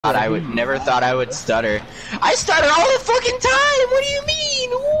I would never thought I would stutter. I stutter all the fucking time. What do you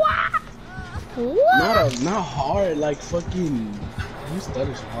mean? What? Not hard. Like fucking. You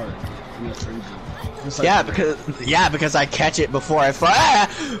stutter hard. You're crazy. Yeah, because I catch it before I fly.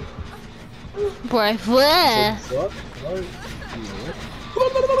 Before I fly.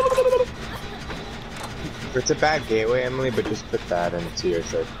 It's a bad gateway, Emily, but just put that into your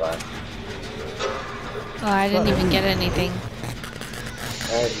search bar. Oh, I didn't even get anything.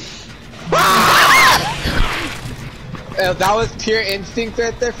 That was pure instinct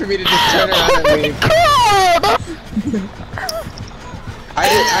right there for me to just turn around and leave.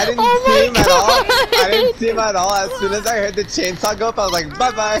 I didn't see him at all. I didn't see him at all. As soon as I heard the chainsaw go up, I was like,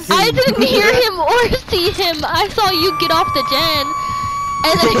 bye bye. I didn't hear him or see him. I saw you get off the gen,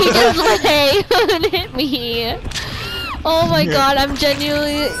 and then he just lay and hit me. Oh my god, I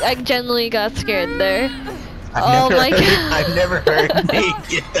genuinely got scared there. I've never heard Nate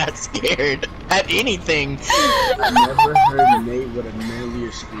get that scared at anything. I've never heard Nate with a manlier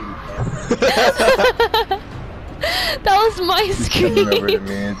scream. That was my scream. Over to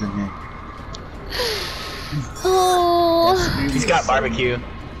me, isn't he? Oh. He's got barbecue.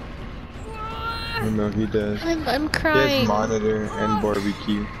 I know he does. I'm He has crying. monitor and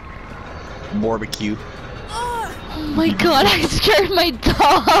barbecue. Barbecue. Oh my god, I scared my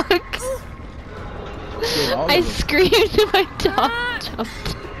dog. I screamed and my dog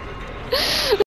jumped.